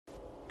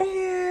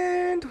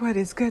what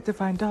is good,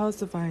 divine dolls,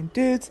 divine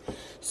dudes?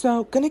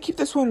 So, gonna keep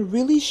this one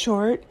really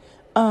short.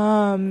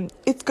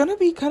 It's gonna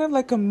be kind of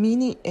like a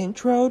mini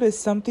intro to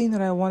something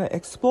that I want to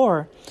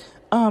explore.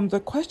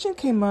 The question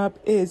came up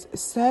is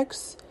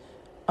sex.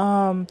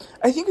 I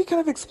think we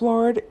kind of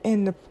explored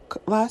in the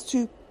last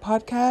two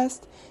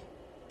podcasts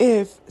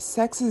if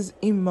sex is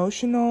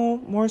emotional,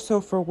 more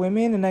so for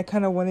women, and I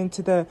kind of went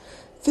into the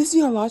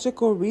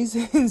physiological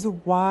reasons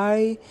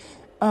why.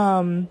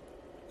 But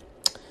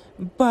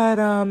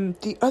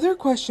the other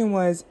question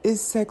was,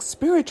 is sex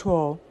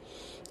spiritual?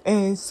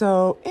 And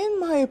so, in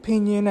my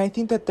opinion, I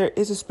think that there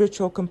is a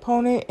spiritual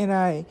component, and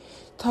I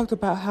talked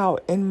about how,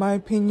 in my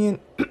opinion,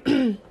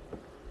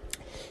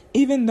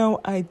 even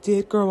though I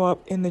did grow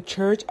up in the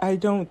church, I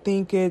don't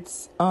think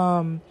it's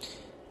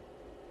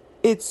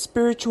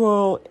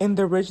spiritual in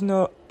the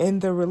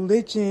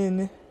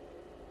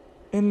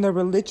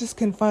religious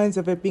confines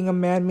of it being a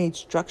man-made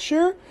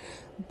structure.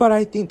 But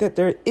I think that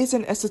there is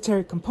an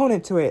esoteric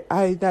component to it.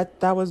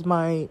 That was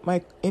my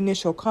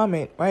initial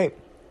comment, right?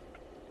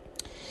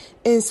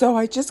 And so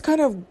I just kind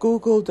of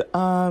Googled,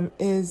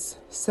 is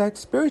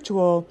sex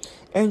spiritual?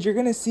 And you're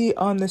going to see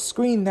on the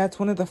screen, that's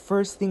one of the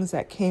first things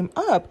that came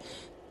up.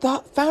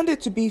 Found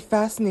it to be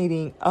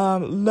fascinating.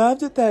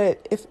 Loved it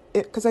that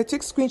because I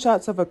took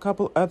screenshots of a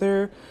couple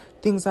other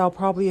things I'll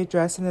probably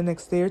address in the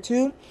next day or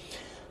two.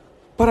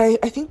 But I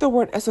think the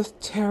word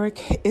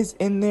esoteric is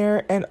in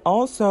there. And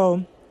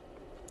also,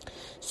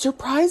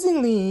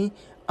 surprisingly,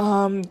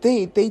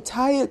 they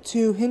tie it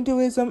to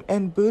Hinduism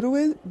and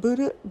Buddhism.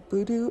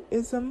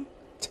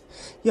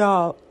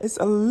 Y'all, it's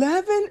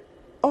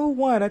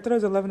 11:01. I thought it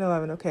was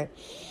 11:11. Okay,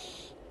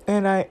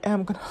 and I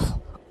am gonna,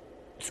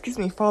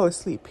 fall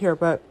asleep here.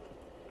 But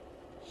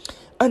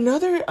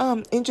another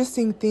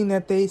interesting thing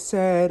that they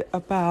said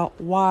about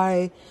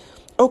why.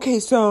 Okay,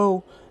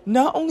 so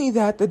not only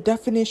that, the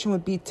definition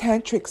would be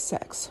tantric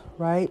sex,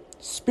 right?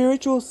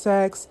 Spiritual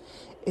sex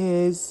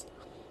is.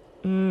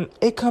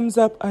 It comes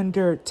up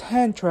under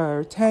tantra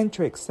or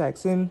tantric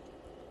sex. And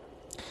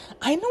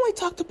I know I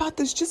talked about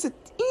this just a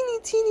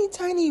teeny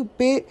tiny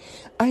bit.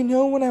 I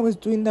know when I was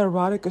doing the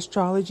erotic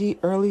astrology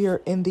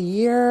earlier in the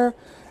year,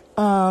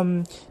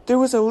 there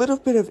was a little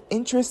bit of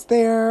interest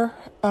there.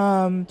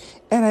 And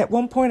at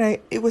one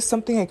point it was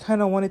something I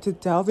kind of wanted to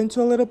delve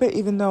into a little bit,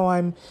 even though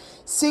I'm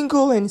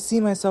single and see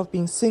myself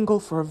being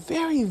single for a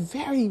very,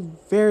 very,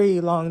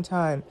 very long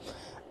time.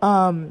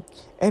 And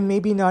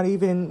maybe not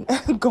even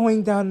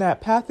going down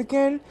that path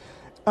again,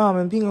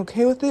 and being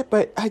okay with it,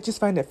 but I just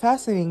find it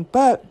fascinating.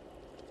 But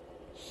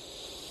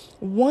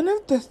one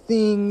of the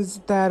things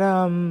that,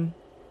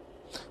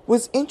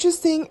 was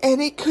interesting,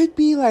 and it could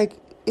be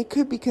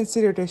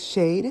considered a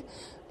shade,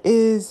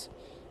 is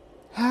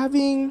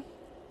having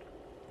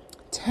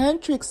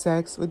tantric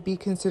sex would be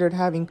considered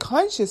having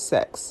conscious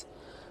sex,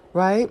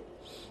 right?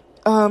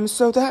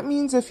 So that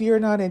means if you're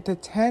not into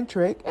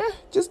tantric,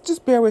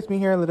 just bear with me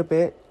here a little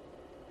bit.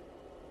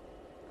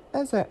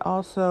 As I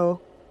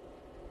also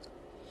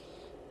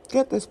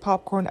get this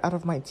popcorn out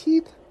of my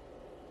teeth.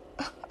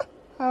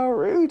 How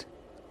rude.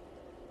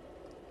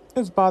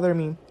 It's bothering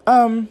me.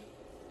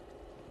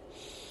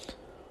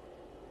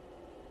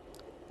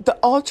 The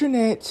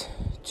alternate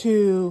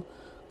to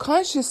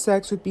conscious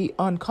sex would be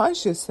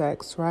unconscious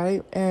sex,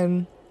 right?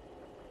 And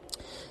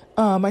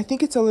I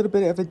think it's a little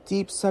bit of a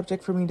deep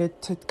subject for me to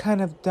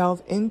kind of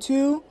delve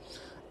into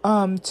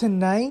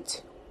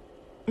tonight.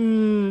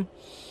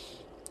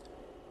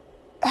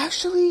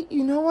 Actually,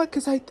 you know what?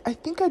 Because I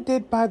think I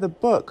did buy the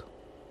book.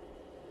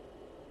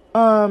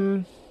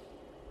 Because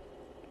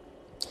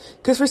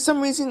for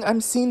some reason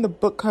I'm seeing the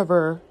book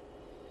cover,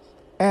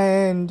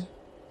 and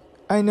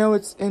I know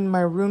it's in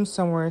my room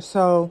somewhere.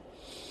 So,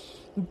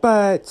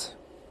 but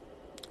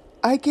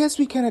I guess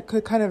we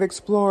could kind of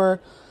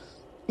explore,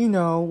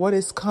 what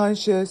is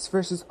conscious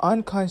versus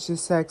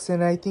unconscious sex,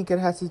 and I think it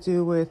has to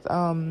do with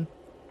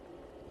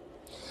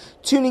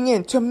tuning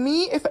in. To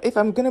me, if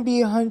I'm going to be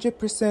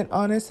 100%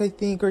 honest, I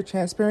think, or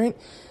transparent,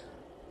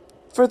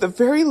 for the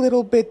very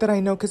little bit that I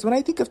know, because when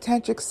I think of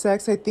tantric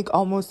sex, I think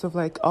almost of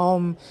like,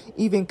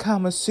 even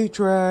Kama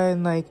Sutra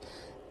and like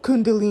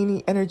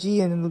Kundalini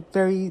energy and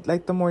very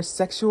like the more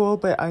sexual,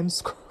 but I'm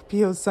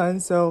Scorpio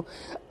sun, so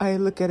I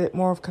look at it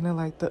more of kind of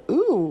like the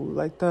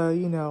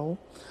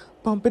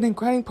bumping and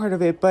grinding part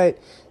of it. But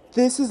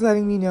this is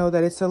letting me know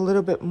that it's a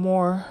little bit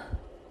more,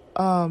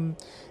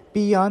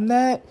 beyond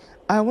that.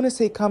 I want to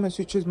say Kama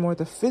Sutra is more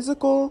the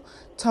physical,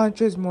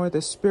 Tantra is more the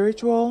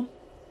spiritual.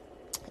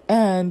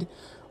 And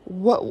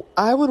what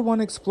I would want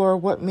to explore,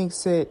 what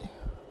makes it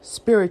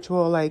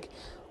spiritual, like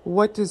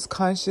what does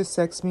conscious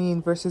sex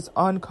mean versus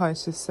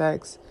unconscious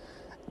sex?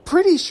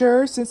 Pretty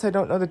sure, since I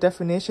don't know the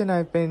definition,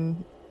 I've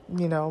been,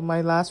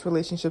 my last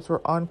relationships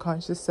were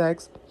unconscious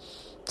sex.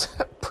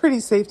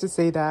 Pretty safe to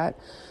say that.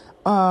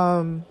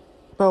 But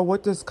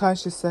what does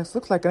conscious sex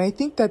look like? And I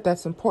think that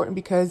that's important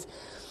because,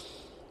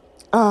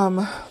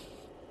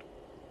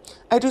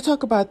 I do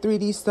talk about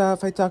 3D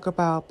stuff. I talk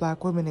about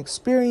Black women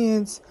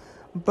experience,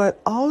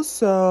 but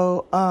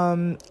also,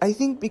 I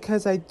think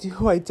because I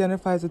do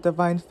identify as a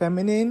divine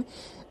feminine,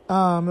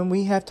 And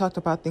we have talked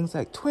about things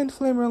like twin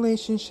flame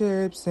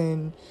relationships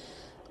and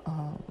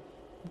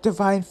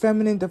divine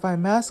feminine,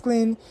 divine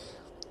masculine.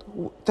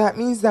 That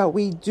means that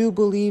we do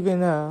believe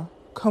in a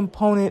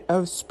component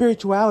of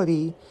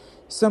spirituality.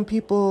 Some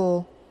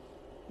people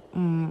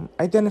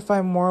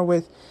identify more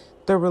with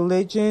the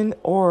religion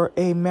or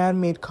a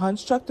man-made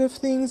construct of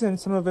things, and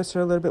some of us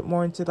are a little bit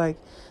more into like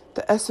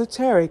the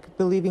esoteric,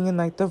 believing in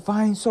like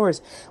divine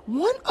source.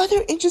 One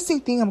other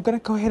interesting thing, I'm gonna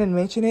go ahead and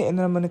mention it, and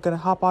then I'm gonna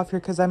hop off here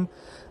because I'm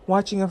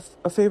watching a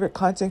favorite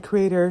content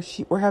creator.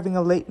 We're having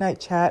a late night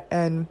chat,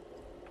 and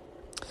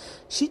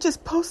she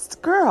just posts,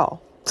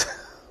 girl.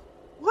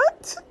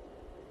 What?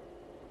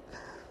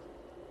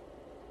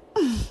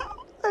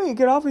 I need to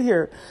get off of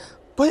here.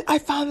 But I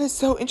found this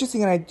so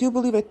interesting, and I do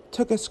believe I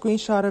took a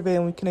screenshot of it,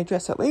 and we can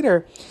address it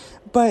later.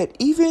 But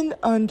even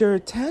under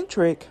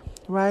tantric,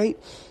 right,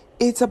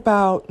 it's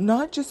about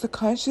not just the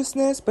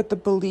consciousness, but the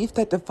belief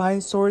that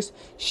divine source,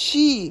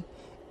 she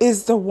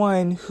is the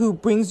one who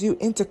brings you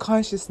into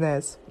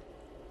consciousness.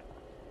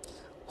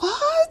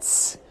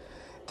 What?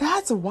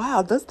 That's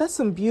wild. That's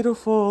some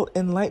beautiful,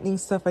 enlightening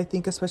stuff, I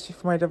think, especially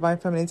for my divine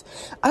feminines.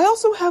 I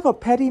also have a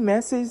petty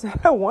message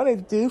that I want to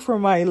do for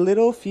my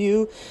little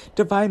few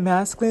divine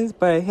masculines,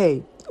 but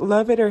hey,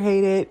 love it or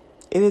hate it,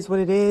 it is what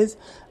it is.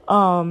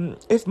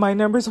 If my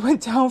numbers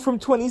went down from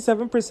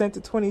 27%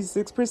 to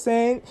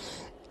 26%,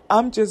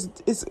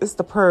 it's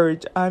the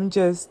purge. I'm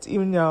just,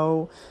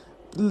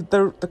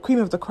 the cream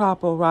of the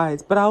crop will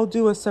rise. But I'll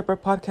do a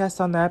separate podcast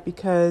on that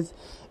because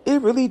it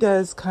really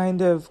does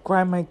kind of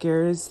grind my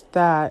gears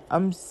that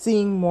I'm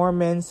seeing more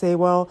men say,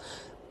 well,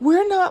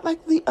 we're not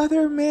like the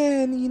other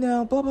men,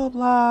 blah, blah,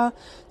 blah,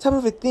 type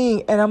of a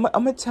thing. And I'm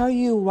going to tell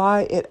you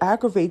why it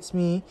aggravates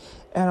me.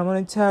 And I'm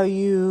going to tell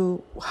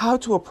you how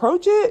to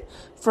approach it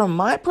from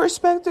my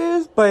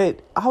perspective. But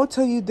I'll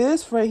tell you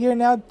this right here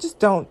now. Just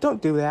don't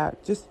do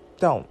that. Just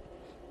don't.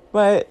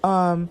 But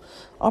I'll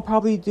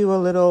probably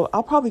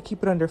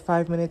keep it under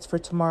 5 minutes for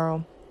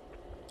tomorrow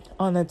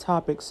on that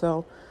topic.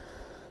 So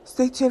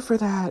stay tuned for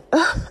that.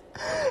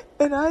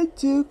 And I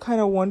do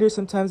kind of wonder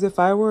sometimes if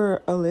I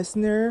were a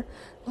listener,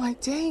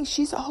 like, dang,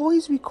 she's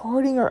always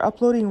recording or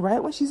uploading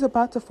right when she's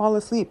about to fall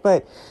asleep.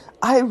 But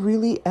I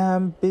really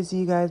am busy,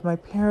 you guys. My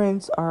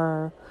parents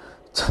are,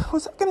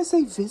 was I going to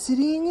say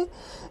visiting?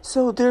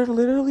 So they're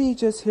literally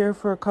just here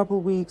for a couple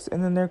weeks,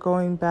 and then they're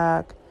going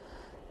back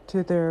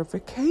to their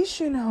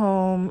vacation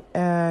home,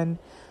 and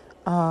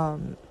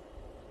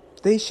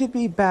they should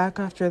be back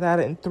after that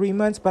in 3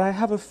 months, but I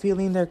have a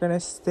feeling they're going to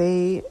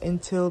stay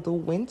until the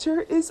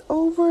winter is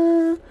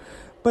over.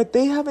 But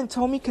they haven't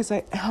told me because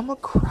I am a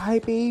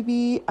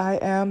crybaby. I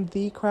am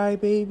the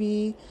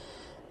crybaby.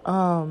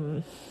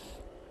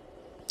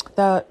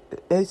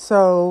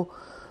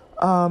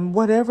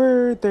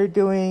 Whatever they're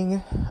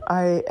doing,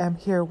 I am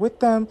here with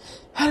them.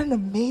 Had an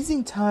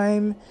amazing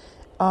time.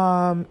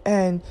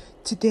 And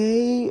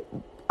today,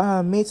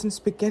 made some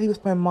spaghetti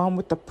with my mom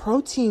with the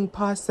protein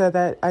pasta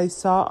that I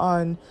saw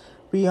on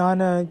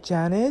Rihanna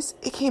Janice.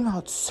 It came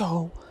out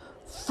so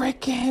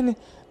freaking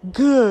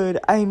good.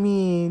 I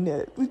mean,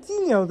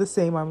 the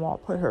same. My mom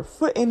put her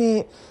foot in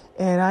it,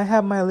 and I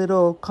have my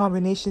little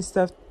combination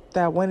stuff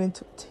that went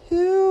into it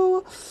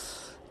too.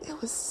 It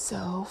was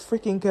so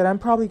freaking good. I'm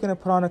probably going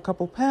to put on a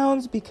couple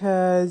pounds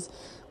because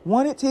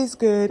 1, it tastes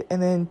good,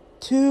 and then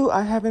 2,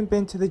 I haven't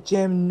been to the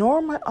gym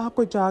nor my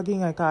aqua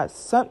jogging. I got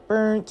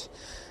sunburnt.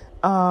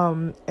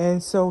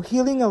 And so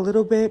healing a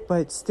little bit,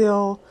 but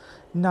still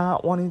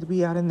not wanting to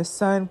be out in the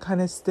sun,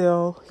 kind of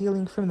still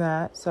healing from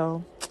that.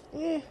 So,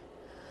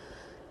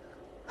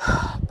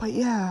 but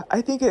yeah,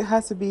 I think it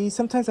has to be,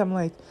 sometimes I'm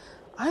like,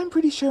 I'm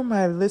pretty sure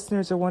my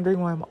listeners are wondering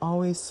why I'm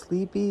always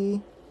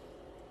sleepy.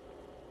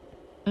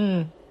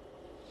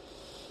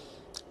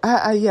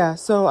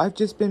 So I've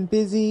just been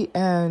busy,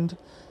 and,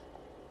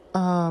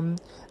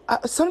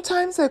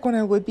 sometimes, like when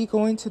I would be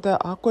going to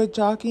the aqua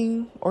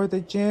jogging or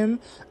the gym,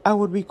 I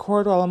would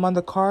record while I'm on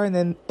the car, and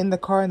then in the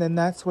car, and then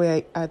that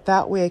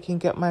way I can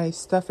get my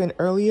stuff in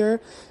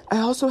earlier. I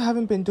also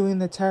haven't been doing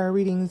the tarot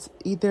readings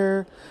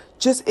either.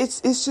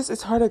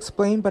 It's hard to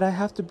explain, but I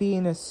have to be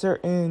in a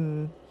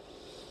certain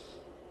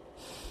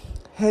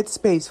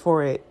headspace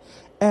for it.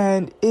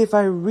 And if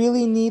I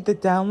really need the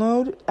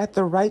download at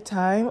the right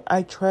time,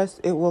 I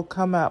trust it will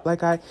come out.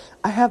 Like I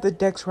have the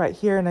decks right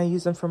here, and I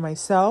use them for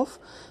myself.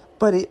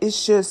 But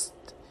it's just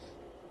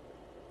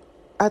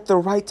at the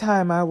right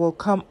time, I will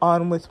come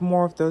on with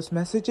more of those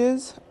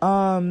messages.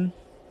 And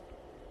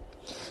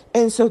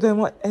so then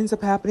what ends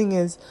up happening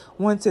is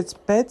once it's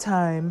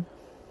bedtime,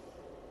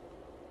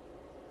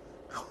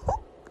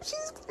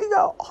 she's putting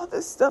out all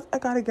this stuff. I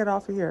got to get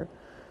off of here.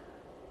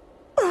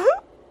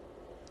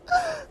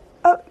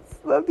 I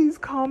love these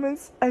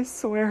comments. I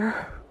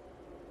swear.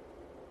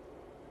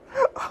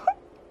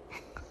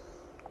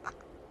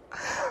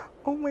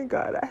 Oh my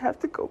God, I have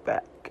to go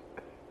back.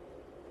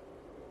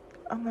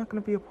 I'm not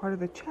going to be a part of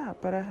the chat,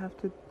 but I have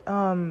to,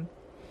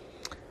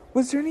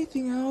 was there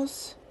anything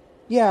else?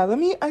 Yeah,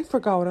 I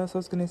forgot what else I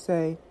was going to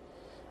say.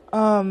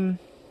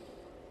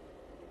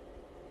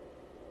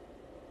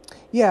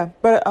 Yeah,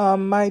 but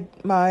my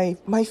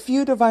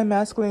few divine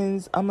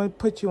masculines, I'm gonna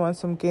put you on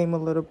some game a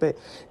little bit.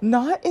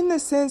 Not in the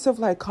sense of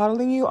like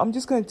coddling you. I'm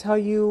just gonna tell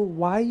you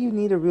why you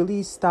need to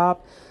really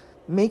stop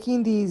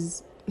making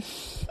these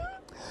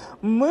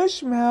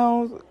mush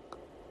mouth,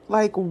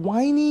 like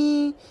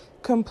whiny,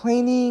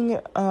 complaining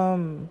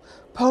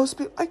posts.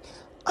 Like,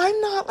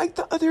 I'm not like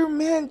the other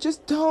men.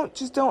 Just don't.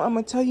 I'm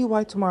gonna tell you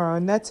why tomorrow,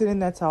 and that's it,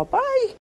 and that's all. Bye.